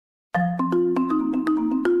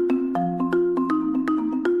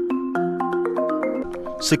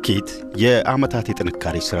ስኬት የአመታት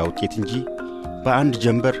የጥንካሬ ስራ ውጤት እንጂ በአንድ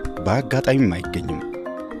ጀንበር በአጋጣሚም አይገኝም።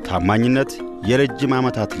 ታማኝነት የረጅም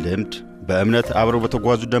አመታት ልምድ በእምነት አብረው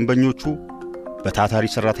በተጓዙ ደንበኞቹ በታታሪ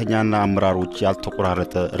ሰራተኛና አመራሮች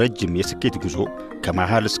ያልተቆራረጠ ረጅም የስኬት ጉዞ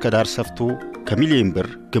ከመሃል እስከ ዳር ሰፍቶ ከሚሊዮን ብር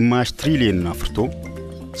ግማሽ ትሪሊዮን አፍርቶ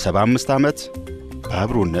 75 ዓመት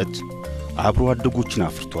በአብሮነት አብሮ አደጎችን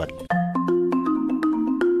አፍርቷል።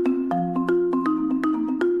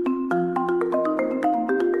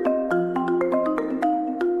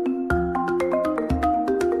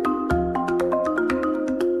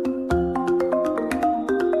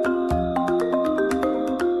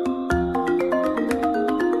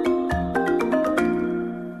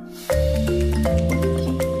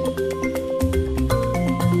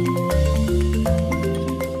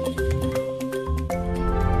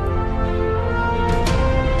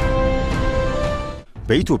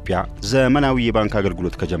 በኢትዮጵያ ዘመናዊ የባንክ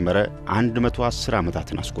አገልግሎት ከጀመረ 110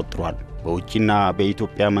 ዓመታትን አስቆጥሯል። በውጪና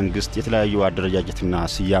በኢትዮጵያ መንግስት የተለያዩ አደረጃጀትና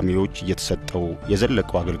ስያሜዎች እየተሰጠው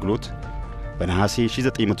የዘለቀው አገልግሎት በነሐሴ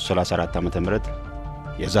 1934 ዓ.ም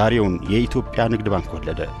የዛሬውን የኢትዮጵያ ንግድ ባንክ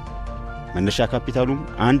ወለደ። መነሻ ካፒታሉም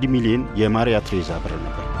 1 ሚሊዮን የማሪያ ትሬዛ ብር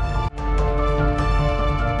ነበር።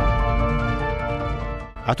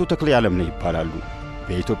 አቶ ተክሌ ዓለምነህ ይባላሉ።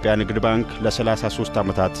 በኢትዮጵያ ንግድ ባንክ ለ33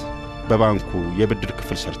 ዓመታት በባንኩ የብድር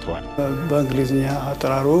ክፍል ሰርተዋል። በእንግሊዝኛ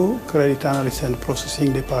አጠራሩ ክሬዲት አናሊሲስ ኤንድ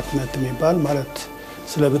ፕሮሰሲንግ ዲፓርትመንት የሚባል ማለት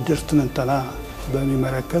ስለ ብድር ትንተና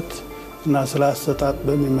በሚመለከት እና ስለ አሰጣጥ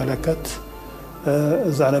በሚመለከት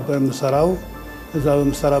እዛ ነበር የምሰራው። እዛ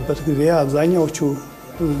በምሰራበት ጊዜ አብዛኛዎቹ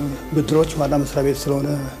ብድሮች ዋና መስሪያ ቤት ስለሆነ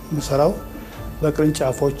የምሰራው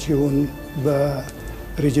በቅርንጫፎች ይሁን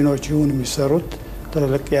በሪጅኖች ይሁን የሚሰሩት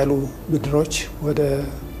ተለቅ ያሉ ብድሮች ወደ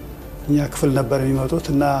እኛ ክፍል ነበር የሚመጡት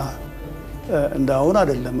እና እንዳውን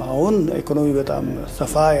አይደለም። አሁን ኢኮኖሚ በጣም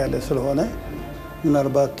ሰፋ ያለ ስለሆነ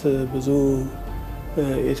ምናልባት ብዙ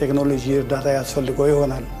የቴክኖሎጂ እርዳታ ያስፈልገው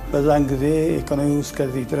ይሆናል። በዛን ጊዜ ኢኮኖሚው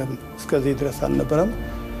እስከዚህ ድረስ አልነበረም።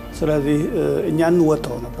 ስለዚህ እኛን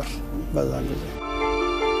ወጣው ነበር በዛን ጊዜ።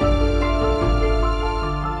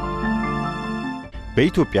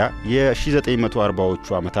 በኢትዮጵያ የ1940ዎቹ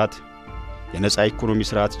ዓመታት የነጻ ኢኮኖሚ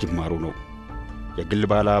ስርዓት ጅማሩ ነው። የግል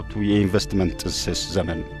ባለሀብቱ የኢንቨስትመንት ጥንስስ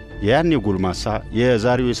ዘመን ያኔ ጎልማሳ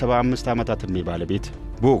የዛሬው የ75 ዓመታት ዕድሜ ባለቤት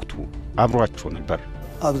በወቅቱ አብሯቸው ነበር።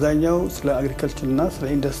 አብዛኛው ስለ አግሪካልቸርና ስለ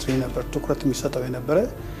ኢንዱስትሪ ነበር ትኩረት የሚሰጠው የነበረ።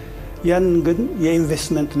 ያን ግን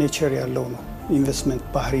የኢንቨስትመንት ኔቸር ያለው ነው። ኢንቨስትመንት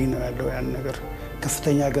ባህሪ ነው ያለው። ያን ነገር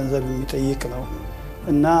ከፍተኛ ገንዘብ የሚጠይቅ ነው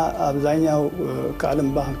እና አብዛኛው ከዓለም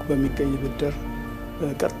ባንክ በሚገኝ ብድር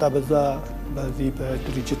ቀጥታ በዚህ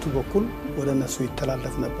በድርጅቱ በኩል ወደ እነሱ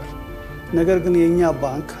ይተላለፍ ነበር። ነገር ግን የኛ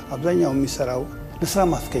ባንክ አብዛኛው የሚሰራው ለስራ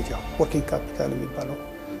ማስኬጃ ወርኪንግ ካፒታል የሚባለው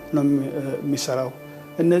ነው የሚሰራው።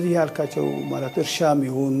 እነዚህ ያልካቸው ማለት እርሻም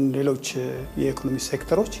ይሁን ሌሎች የኢኮኖሚ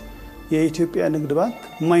ሴክተሮች የኢትዮጵያ ንግድ ባንክ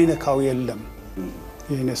ማይነካው የለም።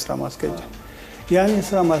 ይሄን የስራ ማስኬጃ ያን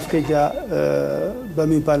የስራ ማስኬጃ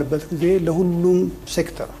በሚባልበት ጊዜ ለሁሉም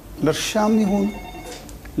ሴክተር ለእርሻም ይሁን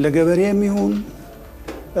ለገበሬም ይሁን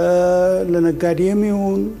ለነጋዴም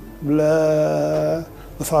ይሁን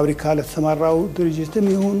በፋብሪካ ለተሰማራው ድርጅትም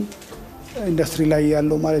ይሁን ኢንዱስትሪ ላይ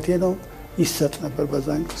ያለው ማለት ነው ይሰጥ ነበር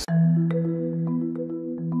በዛን ጊዜ።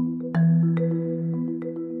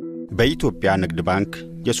 በኢትዮጵያ ንግድ ባንክ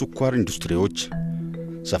የስኳር ኢንዱስትሪዎች፣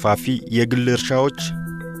 ሰፋፊ የግል እርሻዎች፣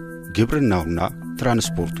 ግብርናውና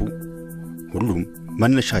ትራንስፖርቱ ሁሉም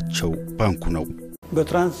መነሻቸው ባንኩ ነው።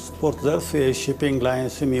 በትራንስፖርት ዘርፍ የሺፒንግ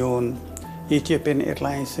ላይንስም ይሁን የኢትዮጵያን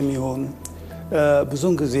ኤርላይንስም ይሁን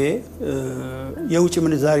ብዙን ጊዜ የውጭ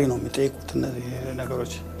ምንዛሪ ነው የሚጠይቁት እነዚህ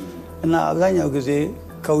ነገሮች እና አብዛኛው ጊዜ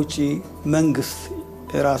ከውጪ መንግስት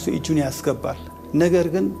ራሱ እጁን ያስገባል። ነገር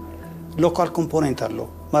ግን ሎካል ኮምፖኔንት አለው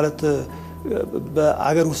ማለት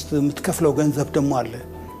በአገር ውስጥ የምትከፍለው ገንዘብ ደግሞ አለ።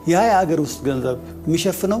 ያ የአገር ውስጥ ገንዘብ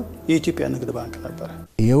የሚሸፍነው የኢትዮጵያ ንግድ ባንክ ነበር።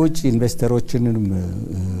 የውጭ ኢንቨስተሮችንም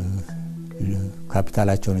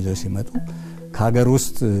ካፒታላቸውን ይዘው ሲመጡ ከሀገር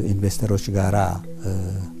ውስጥ ኢንቨስተሮች ጋራ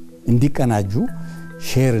እንዲቀናጁ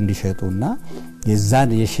ሼር እንዲሸጡና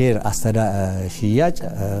የዛን የሼር ሽያጭ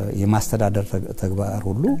የማስተዳደር ተግባር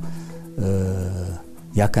ሁሉ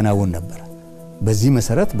ያከናውን ነበር። በዚህ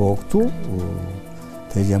መሰረት በወቅቱ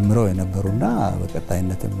ተጀምረው የነበሩና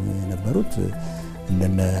በቀጣይነትም የነበሩት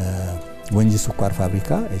እንደ ወንጂ ስኳር ፋብሪካ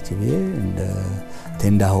CBE፣ እንደ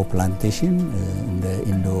ቴንዳሆ ፕላንቴሽን፣ እንደ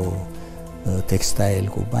ኢንዶ ቴክስታይል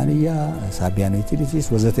ኩባንያ፣ ሳቢያኖ ዩቲሊቲስ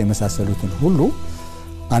ወዘተ የመሳሰሉትን ሁሉ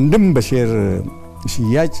አንድም በሼር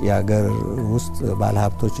ሽያጭ የሀገር ውስጥ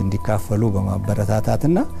ባለሀብቶች እንዲካፈሉ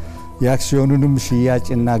በማበረታታትና የአክሲዮኑንም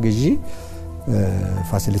ሽያጭና ግዢ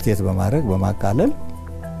ፋሲሊቴት በማድረግ በማቃለል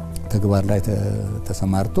ተግባር ላይ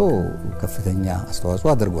ተሰማርቶ ከፍተኛ አስተዋጽኦ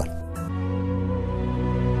አድርጓል።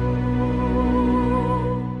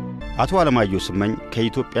 አቶ አለማየሁ ስመኝ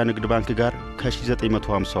ከኢትዮጵያ ንግድ ባንክ ጋር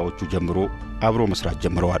ከ1950ዎቹ ጀምሮ አብሮ መስራት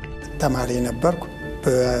ጀምረዋል። ተማሪ ነበርኩ።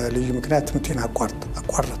 በልዩ ምክንያት ትምህርቴን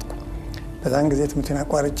አቋረጥኩ። በዛን ጊዜ ትምህርቴን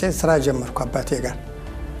አቋርጬ ስራ ጀመርኩ አባቴ ጋር።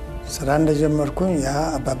 ስራ እንደጀመርኩኝ ያ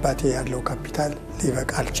አባቴ ያለው ካፒታል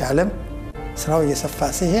ሊበቃ አልቻለም። ስራው እየሰፋ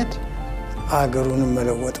ሲሄድ አገሩን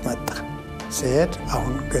መለወጥ መጣ። ሲሄድ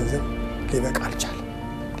አሁን ገንዘብ ሊበቃ አልቻለም።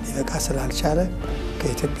 ሊበቃ ስላልቻለ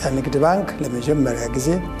ከኢትዮጵያ ንግድ ባንክ ለመጀመሪያ ጊዜ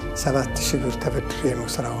 7000 ብር ተበድሬ ነው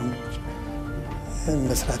ስራውን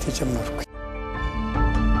መስራት የጀመርኩ።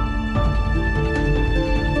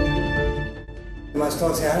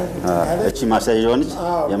 ማስታወቂያ እቺ ማሳየው ነች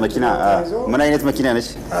የመኪና ምን አይነት መኪና ነች?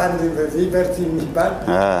 አንድ ሊበርቲ የሚባል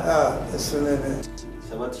እሱን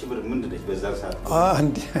 7000 ብር ምንድነው በዛን ሰዓት?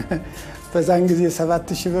 አንድ በዛን ጊዜ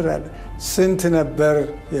 7000 ብር አለ። ስንት ነበር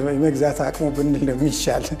የመግዛት አቅሙ ብንል ነው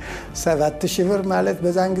የሚሻል። 7000 ብር ማለት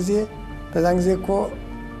በዛን ጊዜ እኮ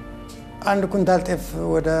አንድ ኩንታል ጤፍ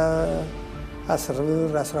ወደ 10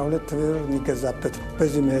 ብር 12 ብር የሚገዛበት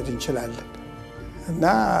በዚህ መሄድ እንችላለን። እና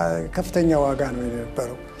ከፍተኛ ዋጋ ነው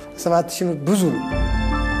የነበረው። 7000 ብር ብዙ ነው።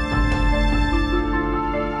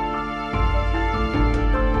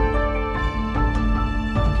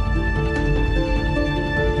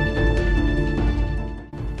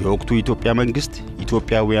 የወቅቱ ኢትዮጵያ መንግስት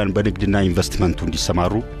ኢትዮጵያውያን በንግድና ኢንቨስትመንቱ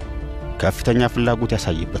እንዲሰማሩ ከፍተኛ ፍላጎት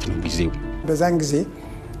ያሳየበት ነው ጊዜው። በዛን ጊዜ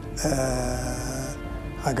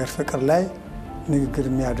ሀገር ፍቅር ላይ ንግግር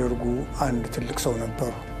የሚያደርጉ አንድ ትልቅ ሰው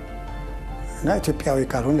ነበሩ እና ኢትዮጵያዊ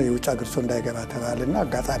ካልሆነ የውጭ ሀገር ሰው እንዳይገባ ተባለና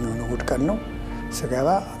አጋጣሚ ሆነ እሑድ ቀን ነው ስገባ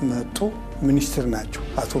መጡ። ሚኒስትር ናቸው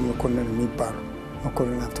አቶ መኮንን የሚባሉ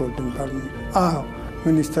መኮንን አተወልድ የሚባሉ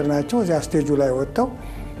ሚኒስትር ናቸው። እዚያ ስቴጁ ላይ ወጥተው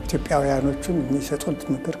ኢትዮጵያውያኖቹን የሚሰጡት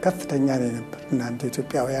ምክር ከፍተኛ ነበር። እናንተ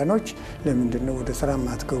ኢትዮጵያውያኖች ለምንድን ነው ወደ ስራ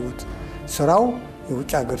ማትገቡት? ስራው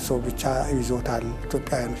የውጭ ሀገር ሰው ብቻ ይዞታል።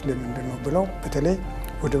 ኢትዮጵያውያኖች ለምንድን ነው ብለው በተለይ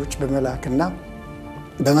ወደ ውጭ በመላክና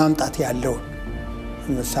በማምጣት ያለውን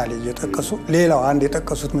ምሳሌ እየጠቀሱ ሌላው አንድ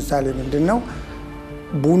የጠቀሱት ምሳሌ ምንድነው?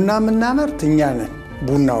 ቡና ምናመርት እኛ ነን።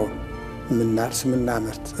 ቡናውን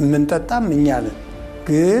ምናመርት ምንጠጣም እኛ ነን።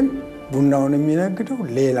 ግን ቡናውን የሚነግደው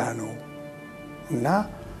ሌላ ነው እና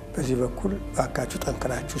በዚህ በኩል ባካችሁ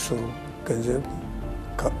ጠንክራችሁ ስሩ። ገንዘብ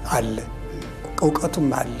አለ፣ ዕውቀቱም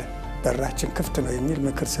አለ፣ በራችን ክፍት ነው የሚል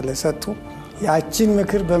ምክር ስለሰጡ ያቺን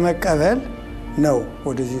ምክር በመቀበል ነው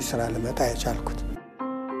ወደዚህ ስራ ለመጣ የቻልኩት።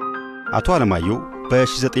 አቶ አለማየሁ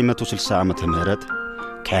በ1960 ዓመተ ምህረት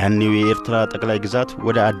ከያኔው የኤርትራ ጠቅላይ ግዛት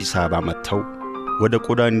ወደ አዲስ አበባ መጥተው ወደ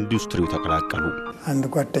ቆዳ ኢንዱስትሪው ተቀላቀሉ። አንድ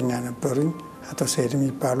ጓደኛ ነበሩኝ አቶ ሰይድ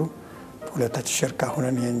የሚባሉ። ሁለታችን ሸርካ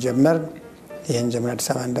ሆነን ይሄን ጀመርን አዲስ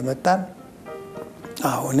አበባ እንደመጣን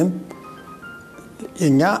አሁንም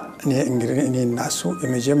እኔ እና እሱ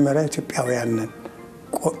የመጀመሪያ ኢትዮጵያውያን ነን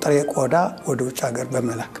ጥሬ ቆዳ ወደ ውጭ ሀገር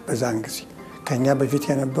በመላክ። በዛን ጊዜ ከኛ በፊት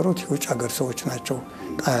የነበሩት የውጭ ሀገር ሰዎች ናቸው።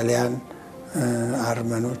 ጣሊያን፣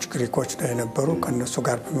 አርመኖች፣ ግሪኮች ነው የነበሩ። ከነሱ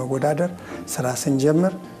ጋር በመወዳደር ስራ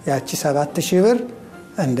ስንጀምር ያቺ 7000 ብር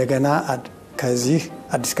እንደገና ከዚህ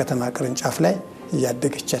አዲስ ከተማ ቅርንጫፍ ላይ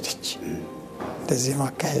እያደገች ሄደች። እንደዚህ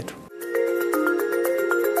ማካሄዱ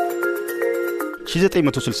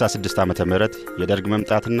 1966 ዓመተ ምህረት የደርግ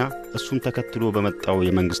መምጣትና እሱን ተከትሎ በመጣው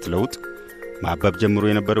የመንግስት ለውጥ ማበብ ጀምሮ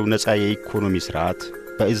የነበረው ነፃ የኢኮኖሚ ስርዓት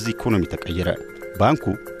በእዝ ኢኮኖሚ ተቀየረ። ባንኩ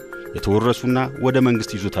የተወረሱና ወደ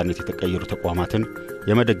መንግስት ይዞታነት የተቀየሩ ተቋማትን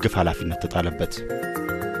የመደገፍ ኃላፊነት ተጣለበት።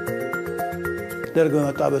 ደርግ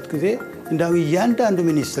በመጣበት ጊዜ እንዳው ያንዳንዱ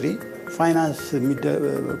ሚኒስትሪ ፋይናንስ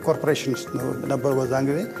ኮርፖሬሽንስ ነበር። በዛን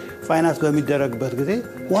ጊዜ ፋይናንስ በሚደረግበት ጊዜ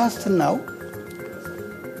ዋስትናው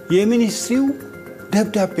የሚኒስትሪው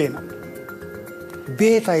ደብዳቤ ነው።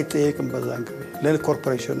 ቤት አይጠየቅም። በዛን ጊዜ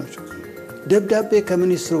ለኮርፖሬሽኖች ደብዳቤ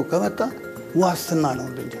ከሚኒስትሩ ከመጣ ዋስትና ነው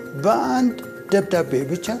እንደኛ። በአንድ ደብዳቤ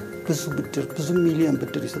ብቻ ብዙ ሚሊዮን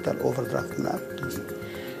ብድር ይሰጣል። ኦቨርድራፍት እና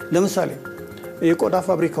ለምሳሌ የቆዳ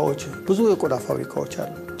ፋብሪካዎች ብዙ የቆዳ ፋብሪካዎች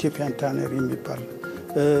አሉ። ኢትዮጵያን ታነሪ የሚባል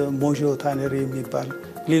ሞጆ ታነሪ የሚባል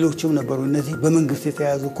ሌሎችም ነበሩ። እነዚህ በመንግስት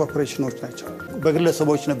የተያዙ ኮርፖሬሽኖች ናቸው።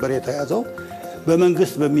 በግለሰቦች ነበር የተያዘው።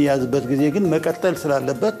 በመንግስት በሚያዝበት ጊዜ ግን መቀጠል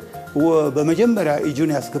ስላለበት በመጀመሪያ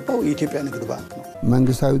እጁን ያስገባው የኢትዮጵያ ንግድ ባንክ ነው።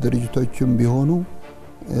 መንግስታዊ ድርጅቶችም ቢሆኑ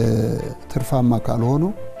ትርፋማ ካልሆኑ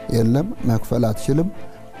የለም መክፈል አትችልም፣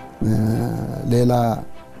 ሌላ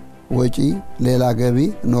ወጪ ሌላ ገቢ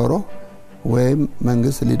ኖሮ ወይም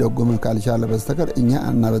መንግስት ሊደጉም ካልቻለ በስተቀር እኛ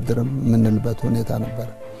አናበድርም ምንልበት ሁኔታ ነበር።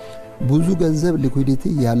 ብዙ ገንዘብ ሊኩዊዲቲ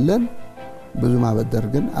ያለን ብዙ ማበደር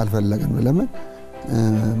ግን አልፈለግንም። ለምን?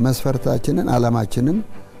 መስፈርታችንን አላማችንን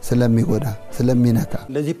ስለሚጎዳ ስለሚነካ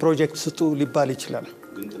ለዚህ ፕሮጀክት ስጡ ሊባል ይችላል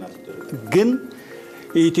ግን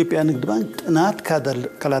የኢትዮጵያ ንግድ ባንክ ጥናት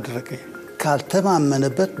ካላደረገ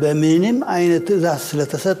ካልተማመነበት በምንም አይነት ትዕዛዝ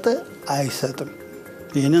ስለተሰጠ አይሰጥም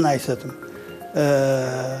ይሄንን አይሰጥም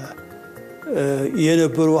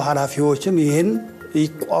የነበሩ ኃላፊዎችም ይሄን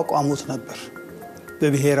ይቋቋሙት ነበር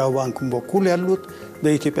በብሔራዊ ባንክም በኩል ያሉት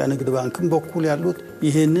በኢትዮጵያ ንግድ ባንክም በኩል ያሉት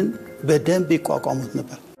ይሄንን በደንብ ይቋቋሙት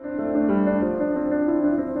ነበር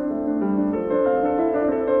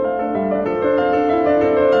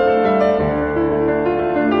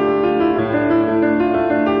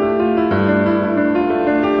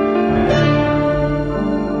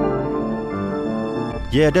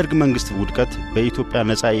የደርግ መንግስት ውድቀት በኢትዮጵያ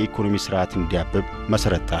ነፃ የኢኮኖሚ ስርዓት እንዲያብብ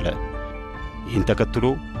መሰረት ጣለ ይህን ተከትሎ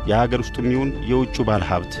የሀገር ውስጥም ይሁን የውጭ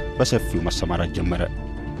ባለሀብት በሰፊው መሰማራት ጀመረ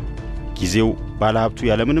ጊዜው ባለሀብቱ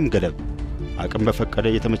ያለምንም ገደብ አቅም በፈቀደ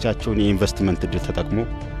የተመቻቸውን የኢንቨስትመንት ዕድል ተጠቅሞ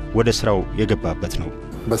ወደ ስራው የገባበት ነው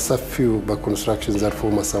በሰፊው በኮንስትራክሽን ዘርፉ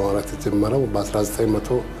መሰማራት የጀመረው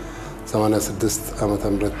በ1986 ዓመተ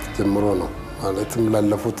ምህረት ጀምሮ ነው ማለትም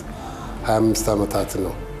ላለፉት 25 ዓመታት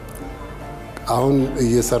ነው አሁን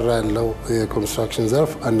እየሰራ ያለው የኮንስትራክሽን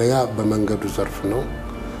ዘርፍ አንደኛ በመንገዱ ዘርፍ ነው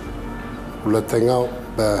ሁለተኛው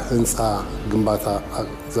በህንጻ ግንባታ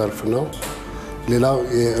ዘርፍ ነው ሌላው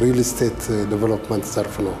የሪል ስቴት ዴቨሎፕመንት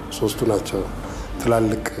ዘርፍ ነው ሶስቱ ናቸው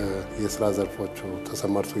ትላልቅ የሥራ ዘርፎች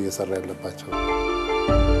ተሰማርቶ እየሰራ ያለባቸው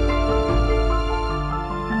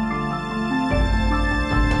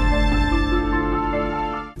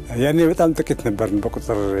ያኔ በጣም ጥቂት ነበርን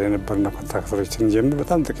በቁጥር የነበርና ኮንትራክተሮችን ጀምር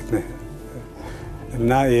በጣም ጥቂት ነው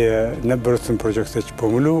እና የነበሩትን ፕሮጀክቶች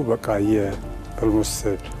በሙሉ በቃ የኦልሞስት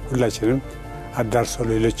ሁላችንም አዳርሶ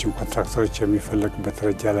ሌሎችም ኮንትራክተሮች የሚፈልጉበት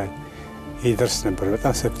ደረጃ ላይ ይደርስ ነበር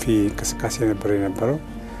በጣም ሰፊ እንቅስቃሴ ነበር የነበረው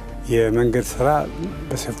የመንገድ ስራ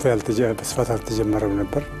በስፋት አልተጀመረም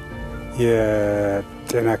ነበር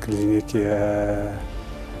የጤና ክሊኒክ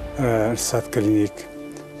የእንስሳት ክሊኒክ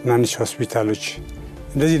ትናንሽ ሆስፒታሎች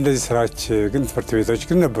እንደዚህ ስራዎች ግን ትምህርት ቤቶች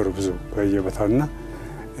ግን ነበሩ ብዙ በየቦታውና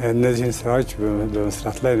እነዚህን ስራዎች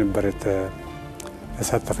በመስራት ላይ ነበር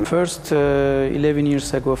የተሳተፍነው First 11 years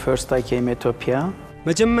ago first I came to Ethiopia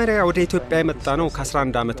መጀመሪያ ወደ ኢትዮጵያ የመጣ ነው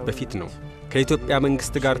ከ11 ዓመት በፊት ነው ከኢትዮጵያ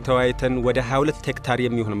መንግስት ጋር ተወያይተን ወደ 22 ሄክታር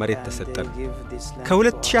የሚሆን መሬት ተሰጠን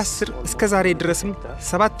ከ2010 እስከ ዛሬ ድረስም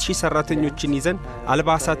 7000 ሰራተኞችን ይዘን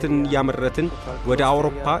አልባሳትን ያመረትን ወደ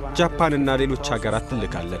አውሮፓ ጃፓንና ሌሎች ሀገራት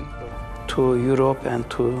ልካለን to Europe and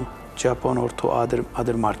to Japan or to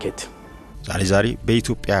other market ዛሬ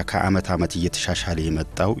በኢትዮጵያ ከዓመት ዓመት እየተሻሻለ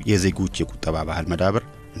የመጣው የዜጎች የቁጠባ ባህል መዳበር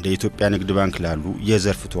እንደ ኢትዮጵያ ንግድ ባንክ ላሉ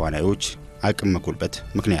የዘርፍ ተዋናዮች አቅም መጎልበት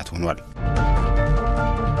ምክንያት ሆኗል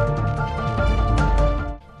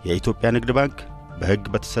የኢትዮጵያ ንግድ ባንክ በሕግ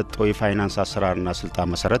በተሰጠው የፋይናንስ አሰራርና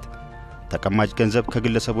ስልጣን መሰረት ተቀማጭ ገንዘብ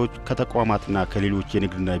ከግለሰቦች ከተቋማትና ከሌሎች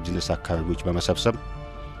የንግድና ቢዝነስ አካባቢዎች በመሰብሰብ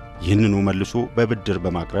ይህንኑ መልሶ በብድር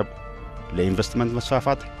በማቅረብ ለኢንቨስትመንት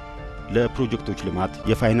መስፋፋት ለፕሮጀክቶች ልማት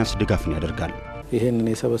የፋይናንስ ድጋፍን ያደርጋል ይሄንን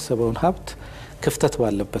የሰበሰበውን ሀብት ክፍተት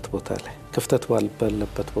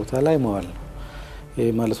ባለበት ቦታ ላይ መዋል ነው ይሄ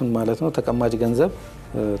ማለት ነው ተቀማጭ ገንዘብ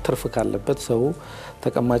ትርፍ ካለበት ሰው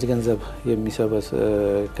ተቀማጭ ገንዘብ የሚሰበስ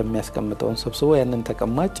ከሚያስቀምጠውን ሰብስቦ ያንን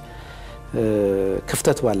ተቀማጭ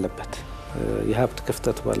ክፍተት ባለበት የሀብት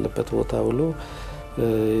ክፍተት ባለበት ቦታ ውሎ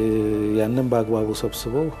ያንን በአግባቡ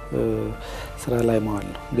ሰብስቦ ስራ ላይ መዋል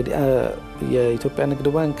ነው እንግዲህ የኢትዮጵያ ንግድ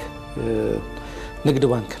ባንክ ንግድ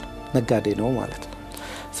ባንክ ነጋዴ ነው ማለት ነው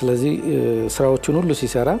ስለዚህ ስራዎቹን ሁሉ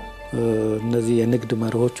ሲሰራ እነዚህ የንግድ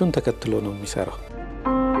መርሆቹን ተከትሎ ነው የሚሰራው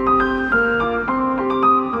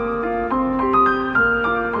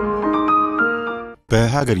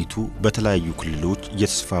በሀገሪቱ በተለያዩ ክልሎች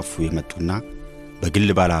እየተስፋፉ የመጡና በግል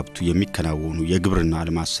ባለሀብቱ የሚከናወኑ የግብርና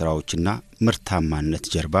ልማት ስራዎችና ምርታማነት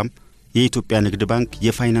ጀርባም የኢትዮጵያ ንግድ ባንክ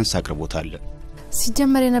የፋይናንስ አቅርቦት አለ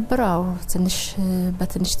ሲጀመር የነበረው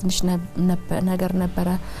በትንሽ ነገር ነበረ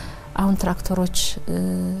አሁን ትራክተሮች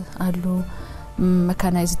አሉ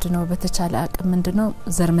መካናይዝድ ነው በተቻለ አቅም ምንድነው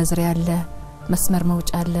ዘር መዝሪያ አለ መስመር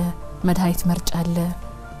መውጫ አለ መድኃኒት መርጫ አለ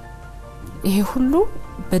ይሄ ሁሉ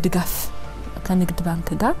በድጋፍ ከንግድ ባንክ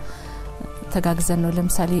ጋር ተጋግዘን ነው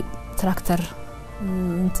ለምሳሌ ትራክተር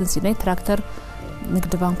እንትን ሲለኝ ትራክተር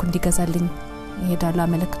ንግድ ባንኩ እንዲገዛልኝ ይሄዳሉ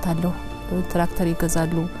አመለክታለሁ ትራክተር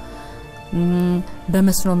ይገዛሉ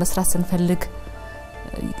በመስኖ መስራት ስንፈልግ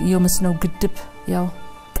የመስኖ ግድብ ያው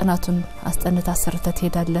ጥናቱን አስጠንታ ሰርተት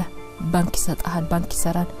ሄዳለ ባንክ ይሰጣል ባንክ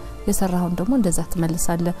ይሰራል የሰራውን ደግሞ እንደዛ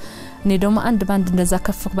ተመልሳለ እኔ ደግሞ አንድ ባንድ እንደዛ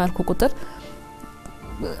ከፍ ባልኩ ቁጥር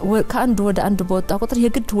ከአንድ ወደ አንድ በወጣ ቁጥር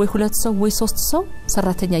የግድ ወይ ሁለት ሰው ወይ ሶስት ሰው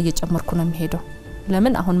ሰራተኛ እየጨመርኩ ነው የሚሄደው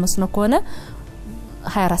ለምን አሁን መስኖ ከሆነ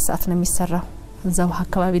 24 ሰዓት ነው የሚሰራው እዛው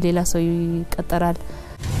አካባቢ ሌላ ሰው ይቀጠራል።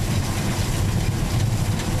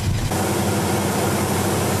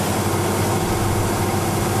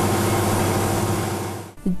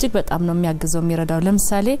 እጅግ በጣም ነው የሚያግዘው የሚረዳው።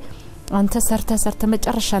 ለምሳሌ አንተ ሰርተ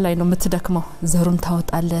መጨረሻ ላይ ነው የምትደክመው። ዘሩን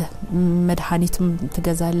ታወጣለ፣ መድኃኒቱም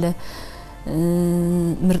ትገዛለ፣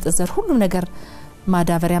 ምርጥ ዘር ሁሉ ነገር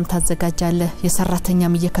ማዳበሪያም ታዘጋጃለ፣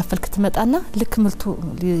 የሰራተኛም እየከፈልክ ትመጣና ልክ ምርቱ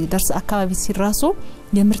ሊደርስ አካባቢ ሲራሱ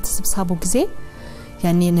የምርት ስብሳቡ ጊዜ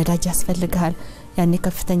ያኔ ነዳጅ ያስፈልጋል፣ ያኔ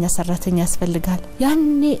ከፍተኛ ሰራተኛ ያስፈልጋል።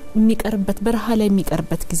 ያኔ የሚቀርበት በረሃ ላይ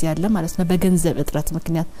የሚቀርበት ጊዜ አለ ማለት ነው በገንዘብ እጥረት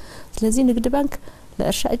ምክንያት። ስለዚህ ንግድ ባንክ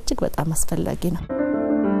ለእርሻ እጅግ በጣም አስፈላጊ ነው።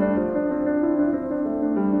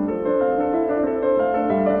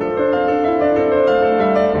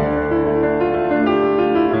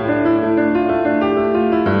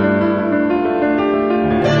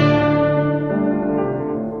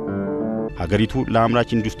 ሀገሪቱ ለአምራች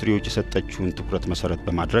ኢንዱስትሪዎች የሰጠችውን ትኩረት መሰረት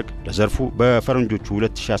በማድረግ ለዘርፉ በፈረንጆቹ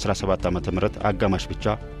 2017 ዓ.ም አጋማሽ ብቻ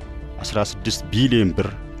 16 ቢሊዮን ብር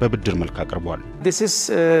በብድር መልክ አቅርቧል። This is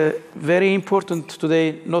very important today,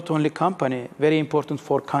 not only company, very important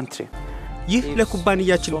for country. ይህ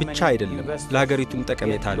ለኩባንያችን ብቻ አይደለም፣ ለሀገሪቱም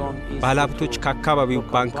ጠቀሜታ አለው። ባለሀብቶች ከአካባቢው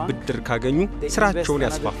ባንክ ብድር ካገኙ ስራቸውን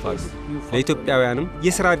ያስፋፋሉ፣ ለኢትዮጵያውያንም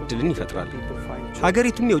የሥራ ዕድልን ይፈጥራሉ።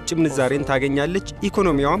 ሀገሪቱም የውጭ ምንዛሬን ታገኛለች፣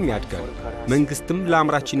 ኢኮኖሚያውም ያድጋል። መንግስትም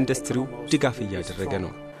ለአምራች ኢንዱስትሪው ድጋፍ እያደረገ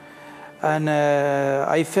ነው። And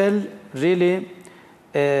I feel really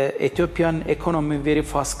Ethiopian economy very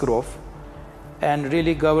fast growth and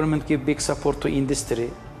really government give big support to industry.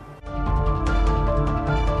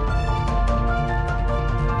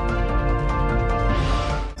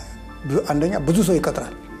 አንደኛ ብዙ ሰው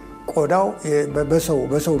ይቀጥራል። ቆዳው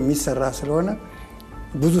በሰው የሚሰራ ስለሆነ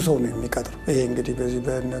ብዙ ሰው ነው የሚቀጥረው። ይሄ እንግዲህ በዚህ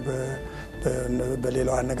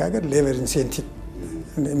በሌላው አነጋገር ሌቨር ኢንሴንቲቭ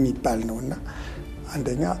የሚባል ነውና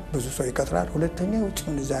አንደኛ ብዙ ሰው ይቀጥራል፣ ሁለተኛ የውጭ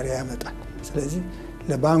ምንዛሬ ያመጣል። ስለዚህ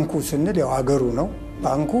ለባንኩ ስንል ያው ሀገሩ ነው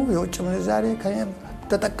ባንኩ የውጭ ምንዛሬ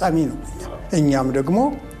ተጠቃሚ ነው። እኛም ደግሞ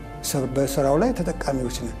በስራው ላይ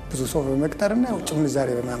ተጠቃሚዎች ነን፣ ብዙ ሰው በመቅጠርና የውጭ ምንዛሬ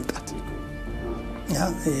በማምጣት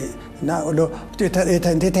እና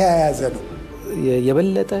የተያያዘ ነው።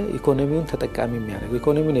 የበለጠ ኢኮኖሚውን ተጠቃሚ የሚያደርገው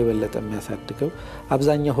ኢኮኖሚውን የበለጠ የሚያሳድገው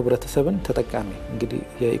አብዛኛው ህብረተሰብን ተጠቃሚ እንግዲህ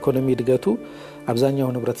የኢኮኖሚ እድገቱ አብዛኛው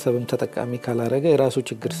ህብረተሰብን ተጠቃሚ ካላረገ የራሱ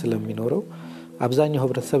ችግር ስለሚኖረው አብዛኛው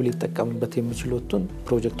ህብረተሰብ ሊጠቀምበት የሚችሉትን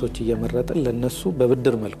ፕሮጀክቶች እየመረጠን ለነሱ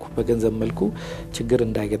በብድር መልኩ በገንዘብ መልኩ ችግር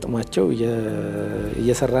እንዳይገጥማቸው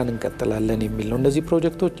እየሰራን እንቀጥላለን የሚል ነው። እነዚህ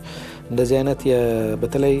ፕሮጀክቶች እንደዚህ አይነት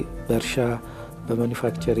በተለይ በእርሻ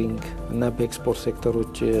በማኑፋክቸሪንግ እና በኤክስፖርት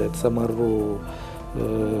ሴክተሮች የተሰማሩ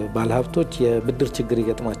ባለሀብቶች የብድር ችግር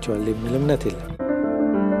ይገጥማቸዋል የሚል እምነት የለም።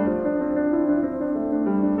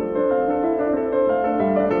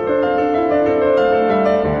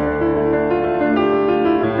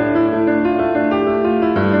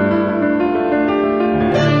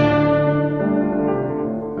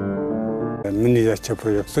 ምን ይዛቸው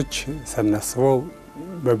ፕሮጀክቶች ሳናስበው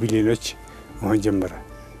በቢሊዮኖች መሆን ጀመረ።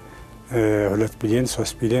 2 ቢሊዮን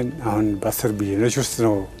 3 ቢሊዮን አሁን በ10 ቢሊዮኖች ውስጥ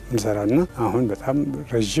ነው እንሰራና አሁን በጣም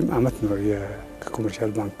ረጅም አመት ነው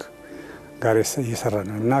ከኮመርሻል ባንክ ጋር እየሰራ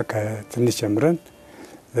ነው እና ከትንሽ ጀምረን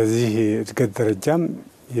ለዚህ እድገት ደረጃም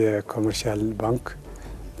የኮመርሻል ባንክ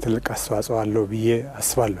ትልቅ አስተዋጽኦ አለው ብዬ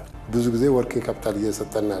አስባለሁ። ብዙ ጊዜ ወርኪንግ ካፒታል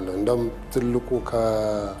እየሰጠን ያለው እንደውም ትልቁ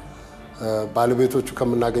ባለቤቶቹ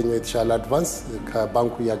ከምናገኘው የተሻለ አድቫንስ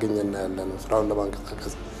ከባንኩ እያገኘና ያለ ነው። ስራውን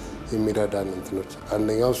ለማንቀሳቀስ የሚረዳን እንትኖች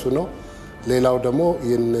አንደኛው እሱ ነው። ሌላው ደግሞ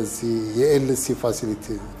የነዚህ የኤልሲ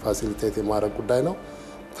ፋሲሊቴት የማድረግ ጉዳይ ነው።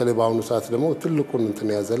 በተለይ በአሁኑ ሰዓት ደግሞ ትልቁን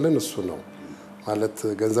እንትን ያዘልን እሱ ነው። ማለት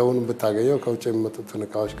ገንዘቡን ብታገኘው ከውጭ የሚመጡትን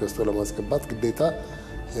እቃዎች ገዝቶ ለማስገባት ግዴታ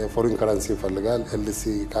የፎሪን ከረንሲ ይፈልጋል። ኤልሲ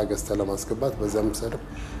ካገዝተ ለማስገባት በዛም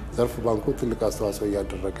ዘርፍ ባንኩ ትልቅ አስተዋጽኦ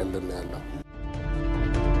እያደረገልን ያለው።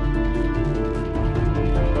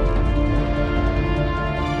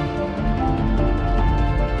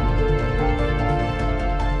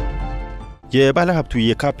 የባለሀብቱ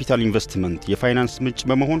የካፒታል ኢንቨስትመንት የፋይናንስ ምንጭ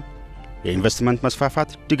በመሆን የኢንቨስትመንት መስፋፋት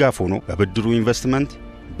ድጋፍ ሆኖ በብድሩ ኢንቨስትመንት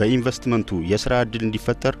በኢንቨስትመንቱ የሥራ ዕድል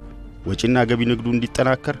እንዲፈጠር ወጪና ገቢ ንግዱ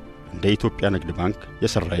እንዲጠናከር እንደ ኢትዮጵያ ንግድ ባንክ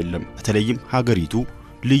የሰራ የለም። በተለይም ሀገሪቱ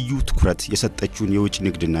ልዩ ትኩረት የሰጠችውን የውጭ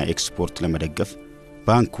ንግድና ኤክስፖርት ለመደገፍ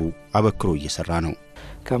ባንኩ አበክሮ እየሰራ ነው።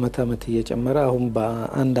 ከዓመት ዓመት እየጨመረ አሁን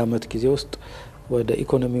በአንድ ዓመት ጊዜ ውስጥ ወደ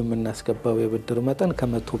ኢኮኖሚው የምናስገባው የብድር መጠን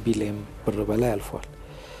ከ100 ቢሊዮን ብር በላይ አልፏል።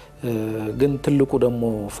 ግን ትልቁ ደግሞ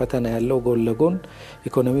ፈተና ያለው ጎን ለጎን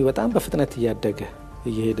ኢኮኖሚ በጣም በፍጥነት እያደገ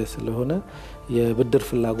እየሄደ ስለሆነ የብድር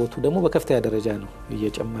ፍላጎቱ ደግሞ በከፍተኛ ደረጃ ነው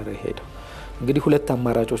እየጨመረ ሄደው። እንግዲህ ሁለት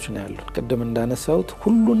አማራጮች ነው ያሉት። ቀደም እንዳነሳሁት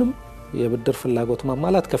ሁሉንም የብድር ፍላጎት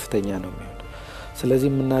ማሟላት ከፍተኛ ነው የሚሆነው። ስለዚህ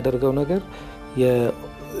የምናደርገው ነገር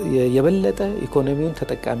የበለጠ ኢኮኖሚውን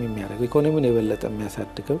ተጠቃሚ የሚያደርገው ኢኮኖሚውን የበለጠ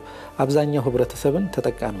የሚያሳድገው አብዛኛው ህብረተሰብን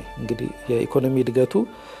ተጠቃሚ እንግዲህ የኢኮኖሚ እድገቱ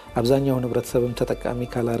አብዛኛውን ህብረተሰብን ተጠቃሚ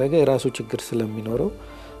ካላረገ የራሱ ችግር ስለሚኖረው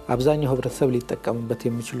አብዛኛው ህብረተሰብ ሊጠቀምበት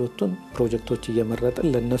የሚችሉትን ፕሮጀክቶች እየመረጠን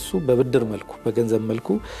ለነሱ በብድር መልኩ በገንዘብ መልኩ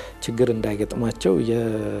ችግር እንዳይገጥማቸው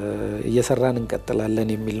እየሰራን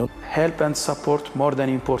እንቀጥላለን የሚል ነው። help and support more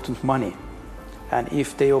than important money and if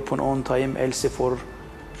they open on time LC for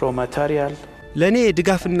raw material ለኔ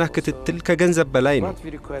ድጋፍና ክትትል ከገንዘብ በላይ ነው።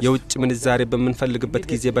 የውጭ ምንዛሬ በመንፈልግበት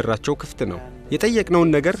ጊዜ በራቸው ክፍት ነው።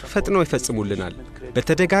 የጠየቅነውን ነገር ፈጥነው ይፈጽሙልናል።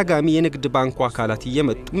 በተደጋጋሚ የንግድ ባንኩ አካላት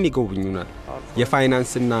እየመጡም ይጎብኙናል።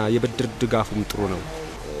 የፋይናንስና የብድር ድጋፉም ጥሩ ነው።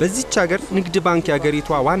 በዚህች ሀገር ንግድ ባንክ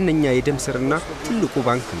ያገሪቷ ዋነኛ የደም ስርና ትልቁ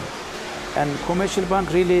ባንክ ነው። and commercial bank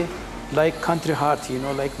really like country heart, you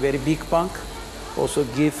know, like very big bank also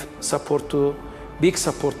give support to big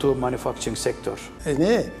support to manufacturing sector. እኔ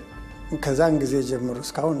ከዛን ጊዜ ጀምሮ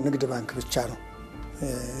እስካሁን ንግድ ባንክ ብቻ ነው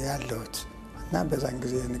ያለሁት እና በዛን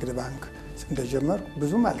ጊዜ ንግድ ባንክ እንደጀመር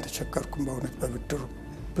ብዙም አልተቸገርኩም በእውነት በብድሩ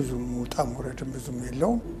ብዙም ውጣም ወረድም ብዙም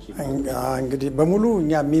የለውም። እንግዲህ በሙሉ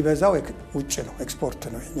እኛ የሚበዛው ውጭ ነው ኤክስፖርት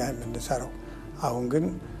ነው እኛ የምንሰራው። አሁን ግን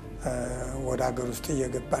ወደ ሀገር ውስጥ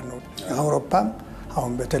እየገባን ነው። አውሮፓም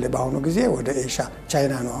አሁን በተለይ በአሁኑ ጊዜ ወደ ኤሽያ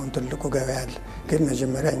ቻይና ነው አሁን ትልቁ ገበያ ያለ። ግን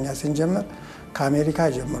መጀመሪያ እኛ ስንጀምር ከአሜሪካ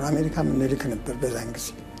ጀምሮ አሜሪካ ምንልክ ነበር በዛን ጊዜ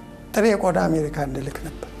ጥሬ ቆዳ አሜሪካ እንልክ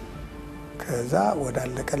ነበር። ከዛ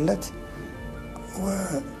ወዳለቀለት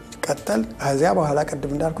ቀጠል ከዚያ በኋላ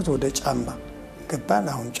ቀድም እንዳልኩት ወደ ጫማ ገባን።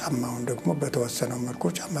 አሁን ጫማውን ደግሞ በተወሰነው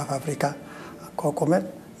መልኩ ጫማ ፋብሪካ አቋቁመን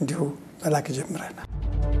እንዲሁ መላክ ጀምረናል።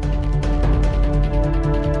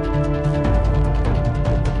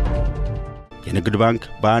 የንግድ ባንክ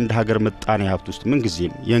በአንድ ሀገር ምጣኔ ሀብት ውስጥ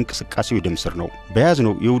ምንጊዜም የእንቅስቃሴው ደም ስር ነው።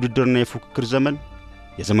 በያዝነው የውድድርና የፉክክር ዘመን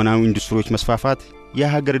የዘመናዊ ኢንዱስትሪዎች መስፋፋት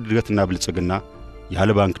የሀገር እድገትና ብልጽግና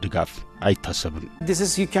ያለ ባንክ ድጋፍ አይታሰብም። This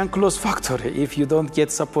is you can close factory if you don't get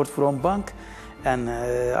support from bank and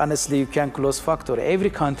honestly you can close factory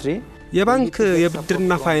every country. የባንክ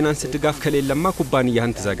የብድርና ፋይናንስ ድጋፍ ከሌለማ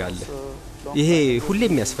ኩባንያህን ትዘጋለህ። ይሄ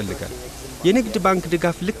ሁሌም ያስፈልጋል። የንግድ ባንክ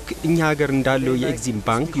ድጋፍ ልክ እኛ ሀገር እንዳለው የኤግዚም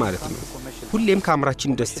ባንክ ማለት ነው። ሁሌም ከአምራች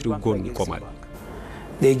ኢንዱስትሪው ጎን ይቆማል።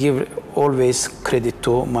 They give always credit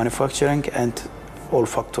to manufacturing and all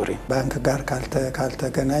factory. ባንክ ጋር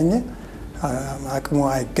ካልተገናኘ አቅሙ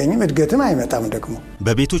አይገኝም እድገትም አይመጣም። ደግሞ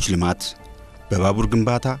በቤቶች ልማት፣ በባቡር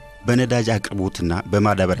ግንባታ፣ በነዳጅ አቅርቦትና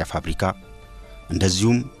በማዳበሪያ ፋብሪካ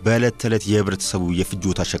እንደዚሁም በዕለት ተዕለት የህብረተሰቡ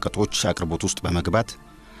የፍጆታ ሸቀጦች አቅርቦት ውስጥ በመግባት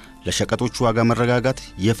ለሸቀጦቹ ዋጋ መረጋጋት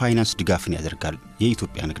የፋይናንስ ድጋፍን ያደርጋል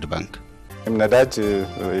የኢትዮጵያ ንግድ ባንክ። ነዳጅ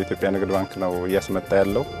የኢትዮጵያ ንግድ ባንክ ነው እያስመጣ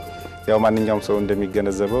ያለው። ያው ማንኛውም ሰው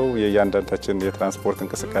እንደሚገነዘበው የእያንዳንዳችን የትራንስፖርት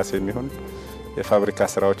እንቅስቃሴ የሚሆን የፋብሪካ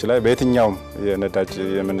ስራዎች ላይ በየትኛውም የነዳጅ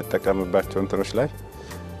የምንጠቀምባቸው እንትኖች ላይ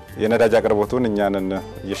የነዳጅ አቅርቦቱን እኛንን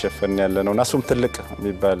እየሸፈን ያለነውና እሱም ትልቅ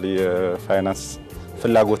የሚባል የፋይናንስ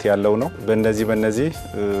ፍላጎት ያለው ነው። በእነዚህ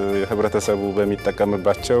ህብረተሰቡ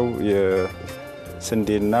በሚጠቀምባቸው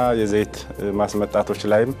የስንዴና የዘይት ማስመጣቶች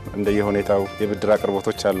ላይም እንደየሁኔታው የብድር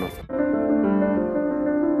አቅርቦቶች አሉ።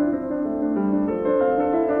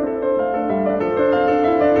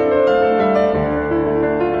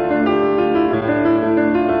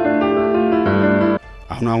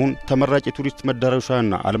 አሁን ተመራጭ የቱሪስት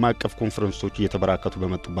መዳረሻና ዓለም አቀፍ ኮንፈረንሶች እየተበራከቱ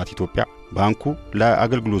በመጡባት ኢትዮጵያ ባንኩ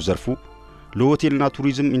ለአገልግሎት ዘርፉ ለሆቴልና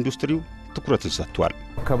ቱሪዝም ኢንዱስትሪው ትኩረትን ሰጥቷል።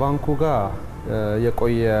 ከባንኩ ጋር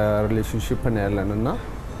የቆየ ሪሌሽንሺፕ ነው ያለንና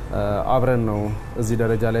አብረን ነው እዚህ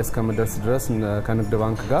ደረጃ ላይ እስከመድረስ ድረስ ከንግድ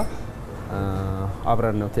ባንክ ጋር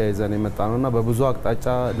አብረን ነው ተያይዘን የመጣነውና በብዙ አቅጣጫ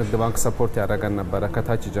ንግድ ባንክ ሰፖርት ያደረገን ነበር።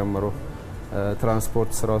 ከታች ጀምሮ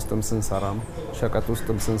ትራንስፖርት ስራ ውስጥም ስንሰራም ሸቀጥ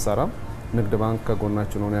ውስጥም ስንሰራም ንግድ ባንክ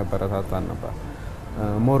ከጎናችን ሆኖ ያበረታታን ነበር።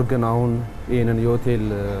 ሞር ግን አሁን ይሄንን የሆቴል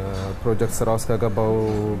ፕሮጀክት ስራ ውስጥ ከገባው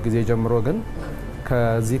ጊዜ ጀምሮ ግን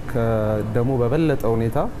ከዚህ ደግሞ በበለጠ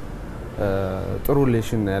ሁኔታ ጥሩ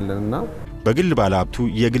ሪሌሽን ያለንና በግል ባለሀብቱ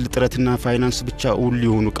የግል ጥረትና ፋይናንስ ብቻ እውን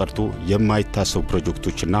ሊሆኑ ቀርቶ የማይታሰቡ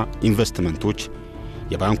ፕሮጀክቶችና ኢንቨስትመንቶች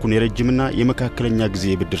የባንኩን የረጅምና የመካከለኛ ጊዜ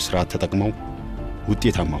የብድር ስርዓት ተጠቅመው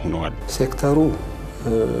ውጤታማ ሆነዋል። ሴክተሩ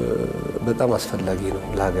በጣም አስፈላጊ ነው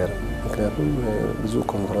ለሀገር። ምክንያቱም ብዙ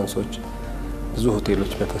ኮንፈረንሶች ብዙ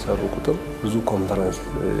ሆቴሎች በተሰሩ ቁጥር ብዙ ኮንፈረንስ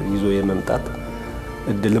ይዞ የመምጣት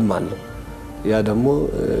እድልም አለው። ያ ደግሞ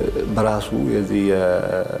በራሱ የዚህ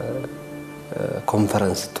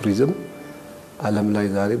ኮንፈረንስ ቱሪዝም ዓለም ላይ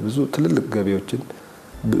ዛሬ ብዙ ትልልቅ ገቢዎችን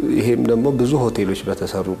ይሄም ደግሞ ብዙ ሆቴሎች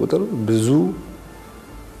በተሰሩ ቁጥር ብዙ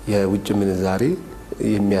የውጭ ምንዛሬ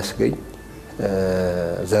የሚያስገኝ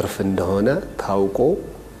ዘርፍ እንደሆነ ታውቆ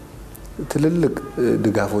ትልልቅ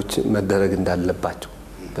ድጋፎች መደረግ እንዳለባቸው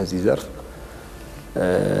በዚህ ዘርፍ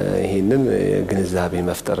ይሄንን ግንዛቤ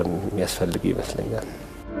መፍጠር የሚያስፈልግ ይመስለኛል።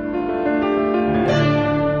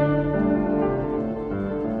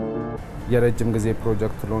 የረጅም ጊዜ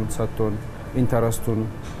ፕሮጀክት ሎን ሰጥቶን ኢንተረስቱን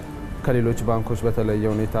ከሌሎች ባንኮች በተለየ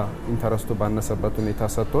ሁኔታ ኢንተረስቱ ባነሰበት ሁኔታ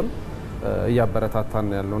ሰጥቶን እያበረታታን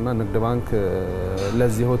ያለውና ንግድ ባንክ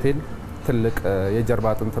ለዚህ ሆቴል ትልቅ የጀርባ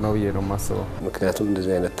አጥንት ነው ብዬ ነው የማስበው። ምክንያቱም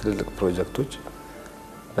እንደዚህ አይነት ትልልቅ ፕሮጀክቶች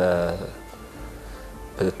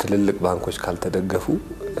በትልልቅ ባንኮች ካልተደገፉ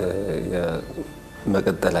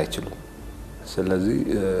መቀጠል አይችሉም። ስለዚህ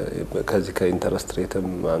ከዚህ ከኢንተረስት ሬትም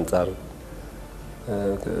አንፃር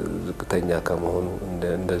ዝቅተኛ ከመሆኑ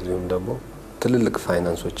እንደዚሁም ደግሞ ትልልቅ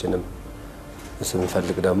ፋይናንሶችንም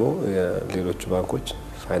ስንፈልግ ደግሞ ሌሎች ባንኮች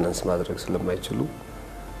ፋይናንስ ማድረግ ስለማይችሉ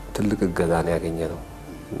ትልቅ እገዛን ያገኘ ነው።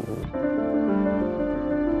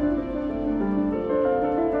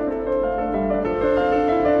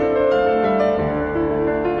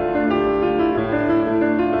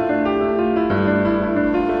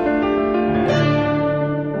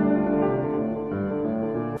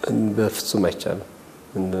 በፍጹም አይቻልም።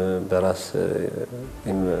 በራስ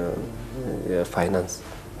የፋይናንስ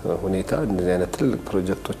ሁኔታ እንደዚህ አይነት ትልልቅ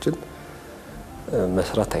ፕሮጀክቶችን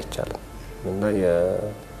መስራት አይቻልም እና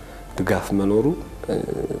የድጋፍ መኖሩ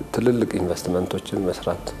ትልልቅ ኢንቨስትመንቶችን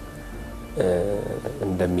መስራት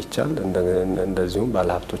እንደሚቻል እንደዚሁም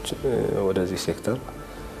ባለሀብቶች ወደዚህ ሴክተር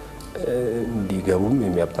እንዲገቡም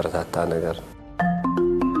የሚያበረታታ ነገር ነው።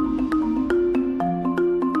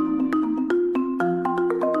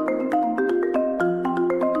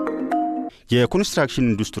 የኮንስትራክሽን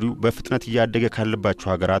ኢንዱስትሪው በፍጥነት እያደገ ካለባቸው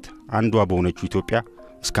ሀገራት አንዷ በሆነችው ኢትዮጵያ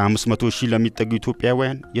እስከ 500,000 ለሚጠጉ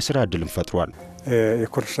ኢትዮጵያውያን የሥራ ዕድልን ፈጥሯል።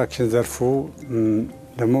 የኮንስትራክሽን ዘርፉ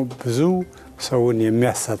ደግሞ ብዙ ሰውን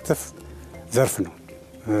የሚያሳትፍ ዘርፍ ነው።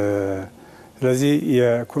 ስለዚህ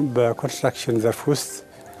በኮንስትራክሽን ዘርፍ ውስጥ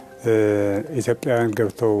ኢትዮጵያውያን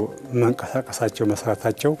ገብተው መንቀሳቀሳቸው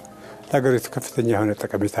መስራታቸው ለሀገሪቱ ከፍተኛ የሆነ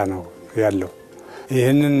ጠቀሜታ ነው ያለው።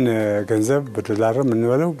 ይህንን ገንዘብ በዶላር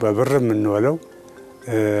የምንወለው በብር የምንወለው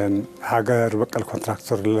ሀገር በቀል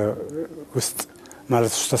ኮንትራክተር ውስጥ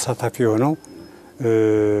ማለት ውስጥ ተሳታፊ ሆነው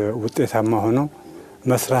ውጤታማ ሆነው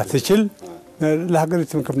መስራት ይችል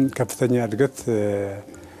ለሀገሪቱም ከፍተኛ እድገት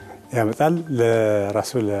ያመጣል።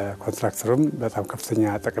 ለራሱ ለኮንትራክተሩም በጣም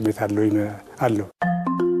ከፍተኛ ጠቀሜታ አለው።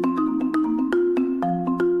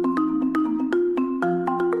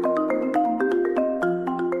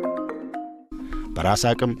 በራስ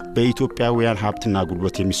አቅም በኢትዮጵያውያን ሀብትና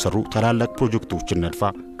ጉልበት የሚሰሩ ታላላቅ ፕሮጀክቶችን ነድፋ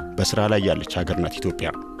በስራ ላይ ያለች ሀገር ናት ኢትዮጵያ።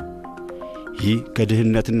 ይህ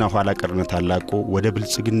ከድህነትና ኋላ ቀርነት አላቆ ወደ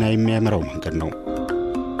ብልጽግና የሚያመራው መንገድ ነው።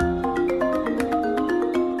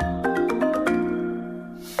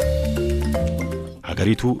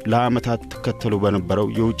 ሀገሪቱ ለዓመታት ተከተለው በነበረው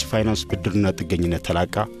የውጭ ፋይናንስ ብድርና ጥገኝነት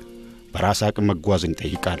ተላቃ በራስ አቅም መጓዝን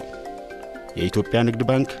ይጠይቃል። የኢትዮጵያ ንግድ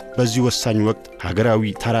ባንክ በዚህ ወሳኝ ወቅት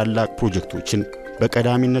ሀገራዊ ታላላቅ ፕሮጀክቶችን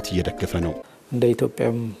በቀዳሚነት እየደገፈ ነው። እንደ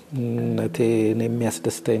ኢትዮጵያነቴ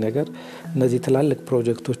የሚያስደስተኝ ነገር እነዚህ ትላልቅ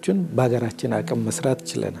ፕሮጀክቶችን በሀገራችን አቅም መስራት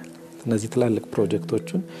ችለናል። እነዚህ ትላልቅ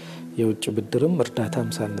ፕሮጀክቶችን የውጭ ብድርም እርዳታም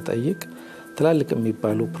ሳንጠይቅ ትላልቅ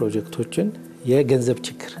የሚባሉ ፕሮጀክቶችን የገንዘብ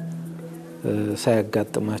ችግር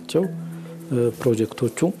ሳያጋጥማቸው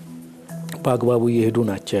ፕሮጀክቶቹ በአግባቡ እየሄዱ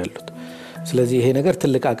ናቸው ያሉት። ስለዚህ ይሄ ነገር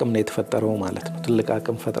ትልቅ አቅም ነው የተፈጠረው ማለት ነው። ትልቅ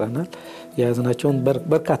አቅም ፈጥረናል። የያዝናቸውን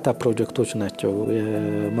በርካታ ፕሮጀክቶች ናቸው።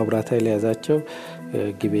 የመብራት ኃይል የያዛቸው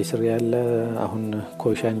ግቤ ስር ያለ አሁን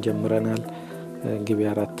ኮይሻን ጀምረናል። ግቤ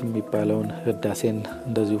 4 የሚባለውን ህዳሴን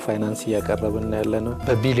እንደዚሁ ፋይናንስ እያቀረብን ያለ ነው።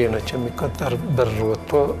 በቢሊዮኖች የሚቆጠር ብር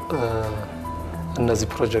ወጥቶ እነዚህ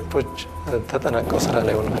ፕሮጀክቶች ተጠናቀው ስራ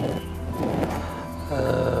ላይ ሆነዋል።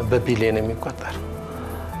 በቢሊዮን የሚቆጠር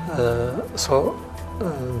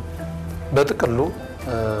በጥቅሉ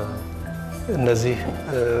እነዚህ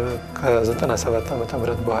ከ97 ዓመተ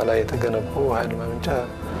ምህረት በኋላ የተገነቡ ኃይል ማመንጫ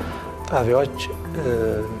ጣቢያዎች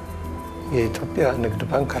የኢትዮጵያ ንግድ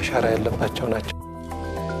ባንክ አሻራ ያለባቸው ናቸው።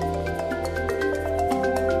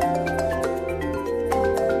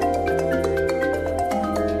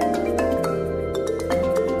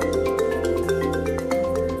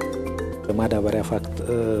 ማዳበሪያ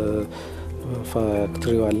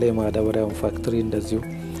ፋክትሪ አለ። የማዳበሪያውን ፋክትሪ እንደዚሁ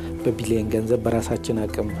በቢሊየን ገንዘብ በራሳችን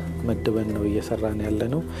አቅም መድበን ነው እየሰራን ያለ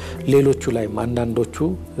ነው። ሌሎቹ ላይም አንዳንዶቹ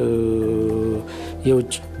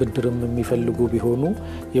የውጭ ብድርም የሚፈልጉ ቢሆኑ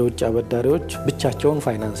የውጭ አበዳሪዎች ብቻቸውን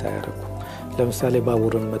ፋይናንስ አያደርጉ። ለምሳሌ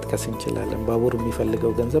ባቡርን መጥቀስ እንችላለን። ባቡር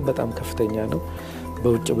የሚፈልገው ገንዘብ በጣም ከፍተኛ ነው።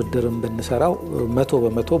 በውጭ ብድርም ብንሰራው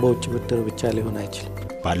 100% በውጭ ብድር ብቻ ሊሆን አይችልም።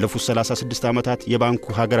 ባለፉት 36 ዓመታት የባንኩ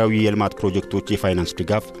ሀገራዊ የልማት ፕሮጀክቶች የፋይናንስ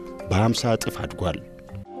ድጋፍ በ50 እጥፍ አድጓል።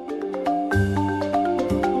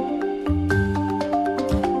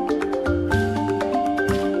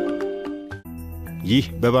 ይህ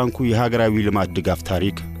በባንኩ የሀገራዊ ልማት ድጋፍ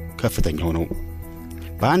ታሪክ ከፍተኛው ነው።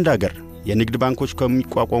 በአንድ ሀገር የንግድ ባንኮች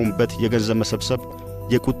ከሚቋቋሙበት የገንዘብ መሰብሰብ፣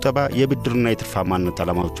 የቁጠባ፣ የብድርና የትርፋማነት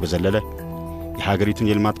ዓላማዎች በዘለለ የሀገሪቱን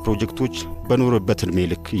የልማት ፕሮጀክቶች በኖረበት ዕድሜ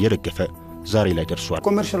ልክ እየደገፈ ዛሬ ላይ ደርሷል።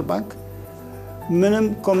 ኮመርሻል ባንክ ምንም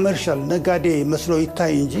ኮመርሻል ነጋዴ መስሎ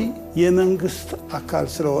ይታይ እንጂ የመንግስት አካል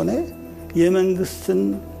ስለሆነ የመንግስትን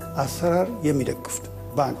አሰራር የሚደግፍ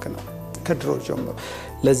ባንክ ነው ከድሮ ጀምሮ።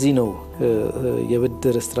 ለዚህ ነው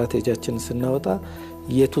የብድር ስትራቴጂያችን ስናወጣ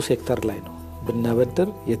የቱ ሴክተር ላይ ነው ብናበድር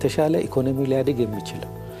የተሻለ ኢኮኖሚ ሊያድግ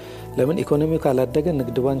የሚችለው። ለምን ኢኮኖሚው ካላደገ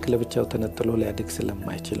ንግድ ባንክ ለብቻው ተነጥሎ ሊያድግ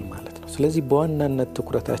ስለማይችል ማለት ነው። ስለዚህ በዋናነት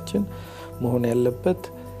ትኩረታችን መሆን ያለበት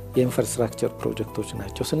የኢንፍራስትራክቸር ፕሮጀክቶች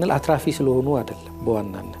ናቸው ስንል አትራፊ ስለሆኑ አይደለም።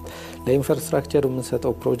 በዋናነት ለኢንፍራስትራክቸር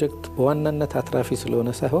የምንሰጠው ፕሮጀክት በዋናነት አትራፊ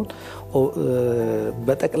ስለሆነ ሳይሆን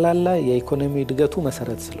በጠቅላላ የኢኮኖሚ እድገቱ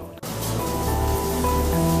መሰረት ስለሆነ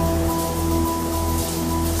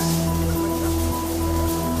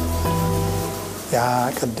ያ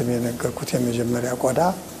ቀደም የነገርኩት የመጀመሪያ ቆዳ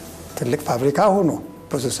ትልቅ ፋብሪካ ሆኖ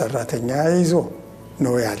ብዙ ሰራተኛ ይዞ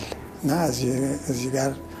ነው ያለ እና እዚህ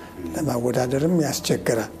ጋር ለማወዳደርም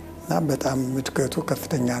ያስቸግራል እና በጣም እድገቱ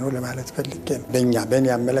ከፍተኛ ነው ለማለት ፈልጌ ነው። በእኛ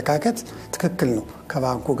አመለካከት ትክክል ነው።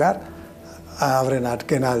 ከባንኩ ጋር አብረን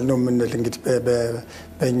አድገናል ነው የምንል። እንግዲህ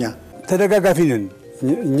በእኛ ተደጋጋፊ ነን።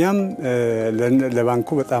 እኛም ለባንኩ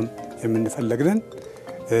በጣም የምንፈልግነን፣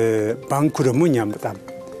 ባንኩ ደግሞ እኛም በጣም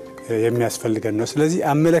የሚያስፈልገን ነው። ስለዚህ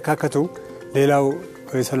አመለካከቱ ሌላው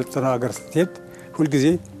የሰለጠነው ሀገር ስትሄድ ሁልጊዜ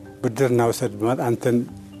ብድርና ወሰድ ማለት አንተን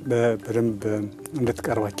በደንብ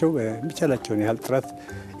እንድትቀርባቸው የሚቻላቸውን ያህል ጥረት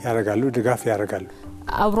ያደርጋሉ፣ ድጋፍ ያደርጋሉ።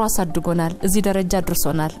 አብሮ አሳድጎናል፣ እዚህ ደረጃ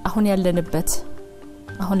አድርሶናል። አሁን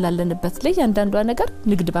ላለንበት ለእያንዳንዷ ነገር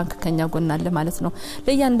ንግድ ባንክ ከኛ ጎን አለ ማለት ነው።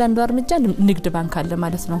 ለእያንዳንዷ እርምጃ ንግድ ባንክ አለ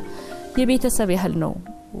ማለት ነው። የቤተሰብ ያህል ነው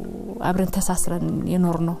አብረን ተሳስረን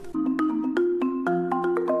የኖር ነው።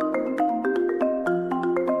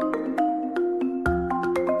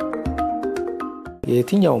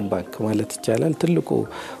 የትኛውም ባንክ ማለት ይቻላል ትልቁ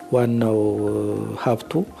ዋናው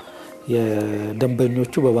ሀብቱ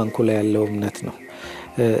የደንበኞቹ በባንኩ ላይ ያለው እምነት ነው።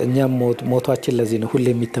 እኛም ሞቷችን ለዚህ ነው ሁሌ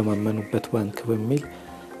የሚተማመኑበት ባንክ በሚል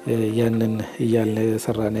ያንን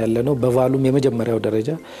እያሰራን ያለ ነው። በቫሉም የመጀመሪያው ደረጃ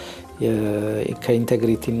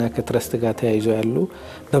ከኢንቴግሪቲና ከትረስት ጋር ተያይዞ ያሉ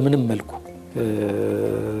በምንም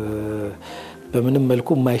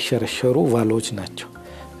መልኩ የማይሸረሸሩ ቫሎች ናቸው።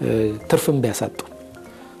 ትርፍም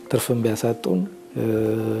ቢያሳጡን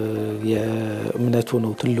የእምነቱ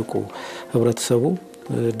ነው ትልቁ። ህብረተሰቡ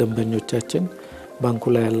ደንበኞቻችን ባንኩ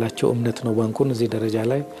ላይ ያላቸው እምነት ነው ባንኩን እዚህ ደረጃ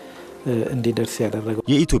ላይ እንዲደርስ ያደረገው።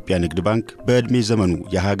 የኢትዮጵያ ንግድ ባንክ በዕድሜ ዘመኑ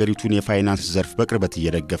የሀገሪቱን የፋይናንስ ዘርፍ በቅርበት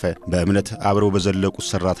እየደገፈ በእምነት አብረው በዘለቁት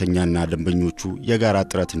ሰራተኛና ደንበኞቹ የጋራ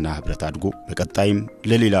ጥረትና ህብረት አድጎ በቀጣይም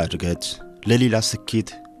ለሌላ እድገት፣ ለሌላ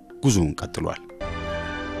ስኬት ጉዞውን ቀጥሏል።